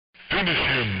Finish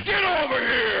him! Get over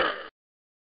here!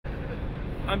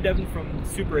 I'm Devin from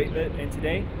Super 8-Bit, and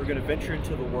today we're going to venture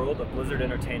into the world of Blizzard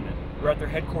Entertainment. We're at their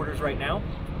headquarters right now,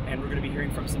 and we're going to be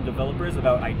hearing from some developers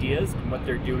about ideas and what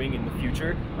they're doing in the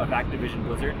future of Activision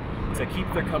Blizzard to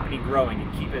keep their company growing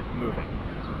and keep it moving.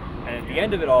 And at the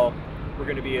end of it all, we're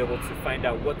going to be able to find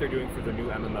out what they're doing for their new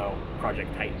MMO,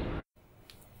 Project Titan.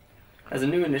 As a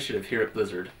new initiative here at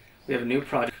Blizzard, we have a new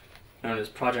project known as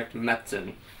Project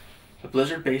Metzin. A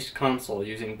Blizzard-based console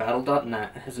using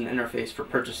Battle.net has an interface for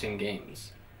purchasing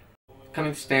games.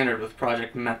 Coming standard with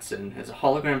Project Metzin is a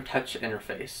hologram touch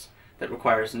interface that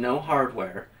requires no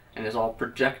hardware and is all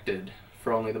projected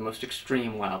for only the most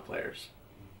extreme WoW players.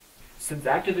 Since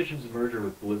Activision's merger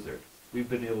with Blizzard, we've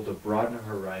been able to broaden our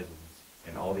horizons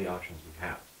and all the options we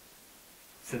have.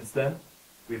 Since then,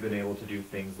 we've been able to do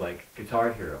things like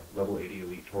Guitar Hero, Level 80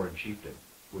 Elite Tauren Chieftain,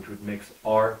 which would mix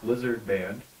our Blizzard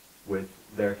band with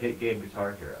their hit game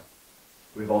Guitar Hero.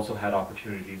 We've also had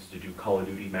opportunities to do Call of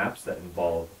Duty maps that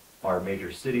involve our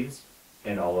major cities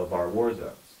and all of our war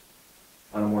zones.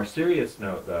 On a more serious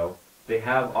note though, they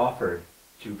have offered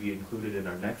to be included in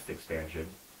our next expansion,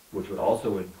 which would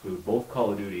also include both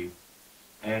Call of Duty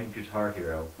and Guitar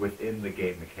Hero within the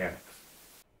game mechanics.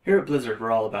 Here at Blizzard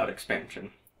we're all about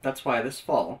expansion. That's why this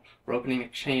fall we're opening a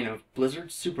chain of Blizzard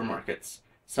supermarkets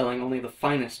selling only the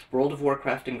finest World of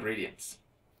Warcraft ingredients.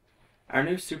 Our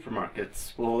new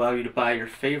supermarkets will allow you to buy your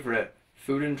favorite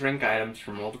food and drink items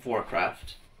from World of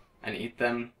Warcraft and eat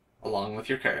them along with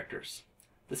your characters.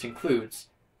 This includes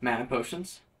mana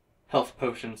potions, health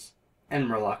potions, and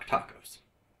Murloc tacos.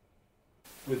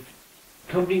 With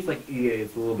companies like EA,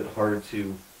 it's a little bit hard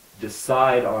to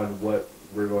decide on what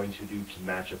we're going to do to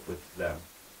match up with them.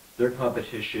 Their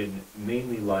competition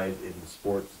mainly lies in the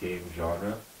sports game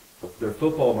genre. Their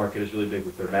football market is really big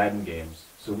with their Madden games,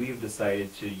 so we've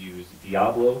decided to use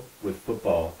Diablo with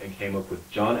football and came up with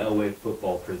John Elway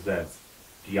Football Presents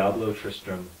Diablo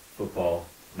Tristram Football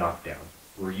Knockdown,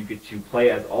 where you get to play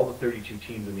as all the 32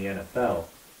 teams in the NFL,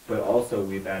 but also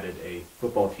we've added a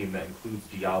football team that includes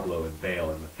Diablo and Vale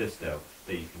and Mephisto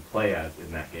that you can play as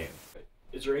in that game.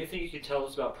 Is there anything you can tell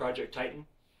us about Project Titan?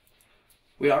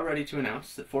 We are ready to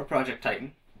announce that for Project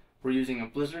Titan, we're using a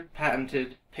Blizzard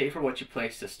patented pay-for-what-you-play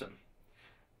system.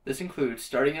 This includes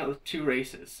starting out with 2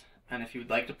 races, and if you would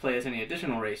like to play as any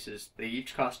additional races, they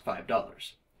each cost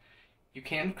 $5. You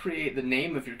can create the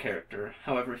name of your character,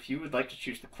 however if you would like to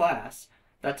choose the class,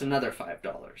 that's another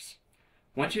 $5.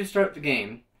 Once you start the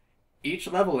game, each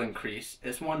level increase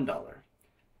is $1.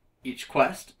 Each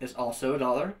quest is also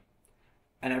 $1,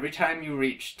 and every time you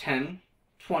reach 10,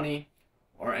 20,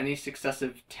 or any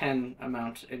successive 10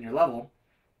 amount in your level,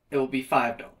 it will be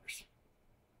 $5.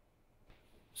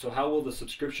 So how will the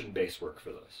subscription base work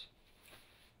for this?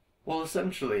 Well,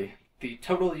 essentially, the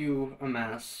total you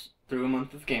amass through a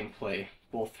month of gameplay,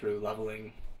 both through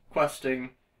leveling,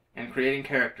 questing, and creating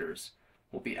characters,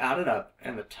 will be added up,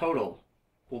 and the total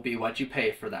will be what you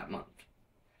pay for that month.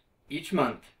 Each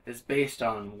month is based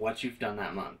on what you've done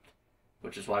that month,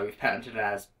 which is why we've patented it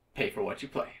as pay for what you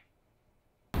play.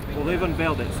 Well, they've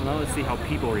unveiled it, so now let's see how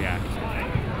people react.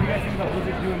 What do you guys think about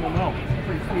Blizzard doing MMO? It's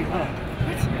pretty sweet, huh?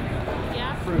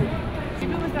 Yeah. What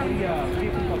do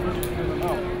you think about Blizzard doing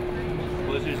MMO?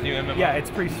 Blizzard's new MMO? Yeah, it's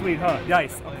pretty sweet, huh?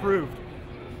 Nice, approved.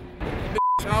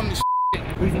 I'm the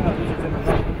What do you think about Blizzard's MMO?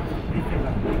 What do you think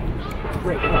about it?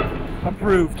 Great,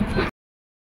 approved.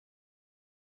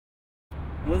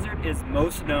 Blizzard is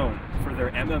most known for their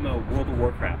MMO World of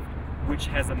Warcraft, which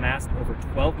has amassed over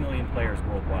 12 million players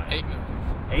worldwide. 8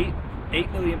 million.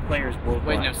 8 million players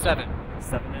worldwide. Wait, no, 7.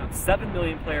 7 now. 7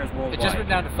 million players worldwide. It just went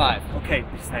down to 5. Okay,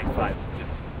 just saying 5.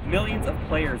 Millions of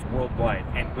players worldwide,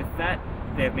 and with that,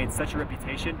 they have made such a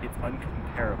reputation, it's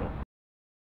uncomparable.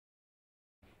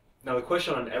 Now the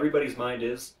question on everybody's mind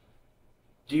is,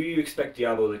 do you expect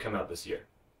Diablo to come out this year?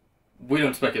 We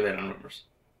don't speculate on rumors.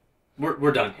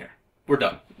 We're done here. We're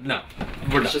done. No,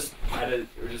 we're done.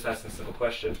 We're just asking a simple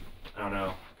question. I don't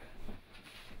know.